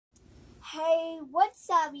Hey, what's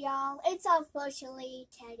up, y'all? It's unfortunately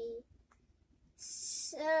Teddy.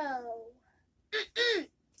 So,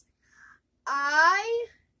 I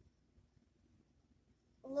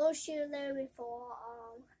looked you there before.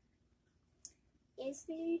 It's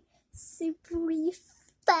been super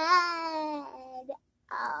fun.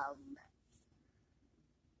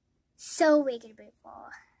 So wicked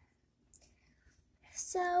before.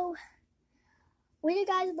 So, would you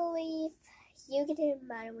guys believe you can do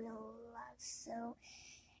my real life? So,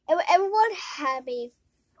 everyone happy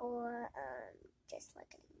for just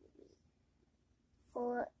like a movie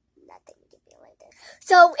for nothing to be like that.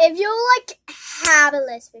 So if you like have a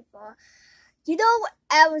list before, you know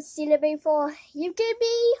ever seen it before, you can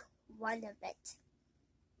be one of it.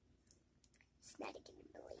 It's not a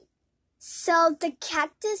believe. So the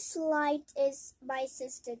cactus light is my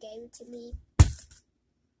sister gave it to me.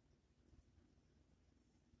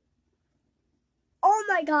 Oh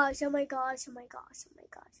my gosh, oh my gosh, oh my gosh, oh my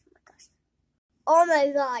gosh, oh my gosh. Oh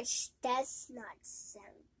my gosh, that's not so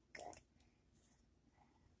good.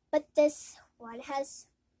 But this one has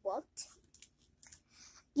worked.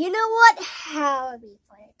 You know what? How we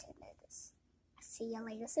put it in this. See you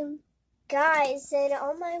later soon. Guys, and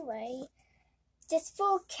on my way, just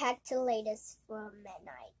for calculators for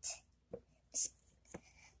midnight.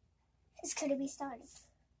 It's gonna be starting.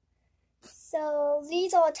 So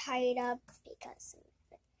these are tied up because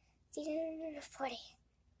these are pretty.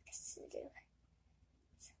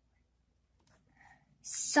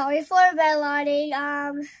 Sorry for bad lighting,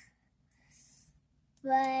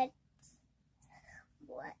 but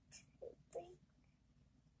what?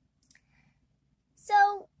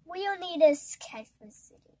 So we don't need a sketch for the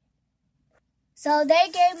city. So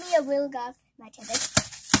they gave me a real gun, my tennis.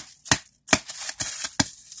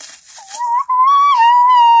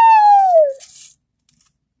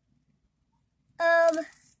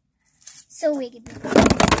 So we can do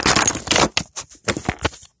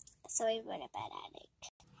sorry for the bad addict.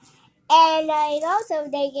 And also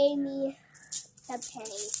they gave me a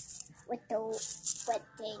penny with the wet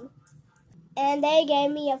thing. And they gave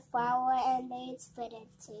me a flower and they split it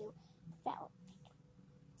to flower.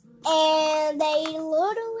 And they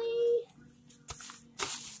literally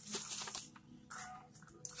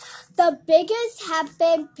the biggest have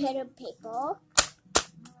been pen and paper.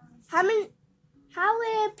 How many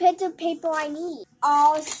pen and paper I need?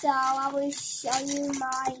 Also, I will show you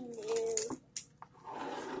my new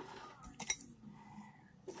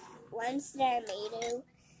ones that I made.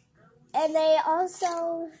 And they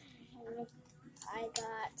also, I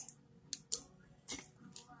got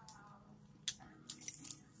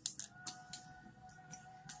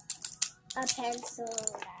a pencil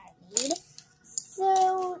that I need.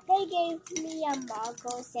 So they gave me a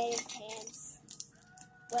marker saying pens.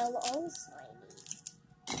 Well, also I need.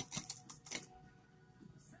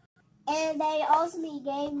 And they also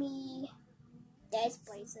gave me this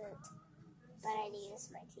bracelet, but I need this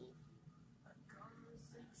my teeth.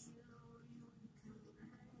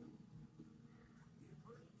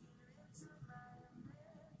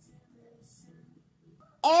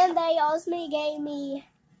 And they also gave me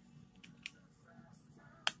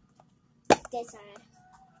this side.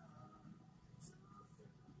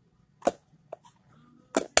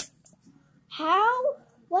 How?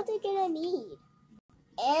 What are they gonna need?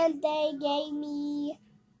 And they gave me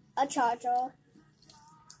a charger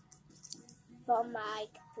for my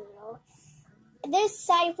computer. This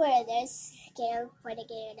side for this can put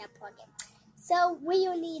it in a pocket. So we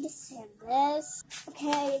will need this.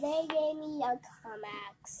 Okay, they gave me a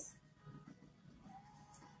comics.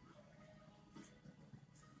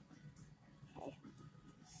 Okay.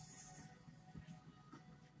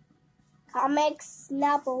 Comics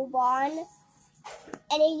number 1.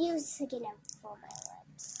 And I use again for my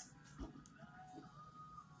lips.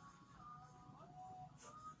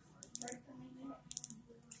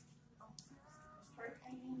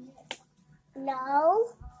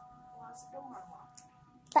 No.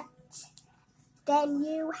 But then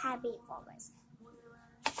you have it for us.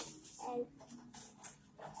 And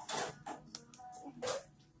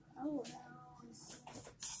oh.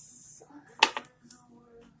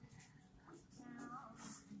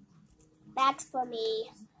 That's for me.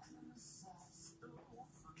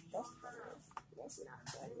 That's not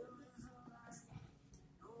good.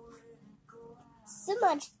 So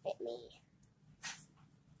much fit me.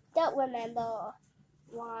 Don't remember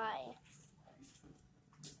why.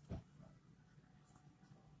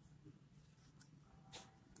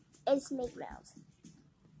 It's Mickey Mouse.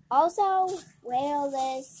 Also, wear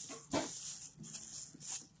this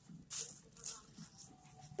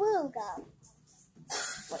blue gum.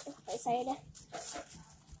 Wait a second.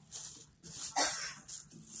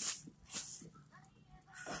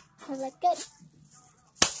 look good.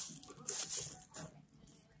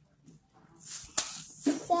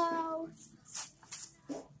 So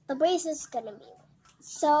the base is gonna be.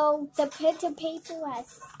 So the printer paper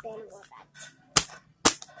has been wet.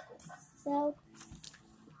 So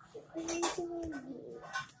what are you doing here?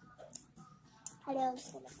 I know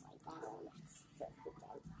it's gonna fall down.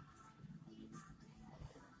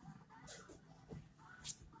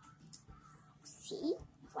 See?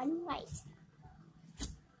 One right.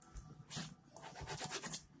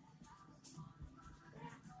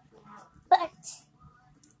 But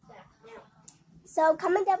so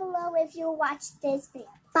comment down below if you watched this video.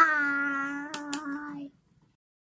 Bye.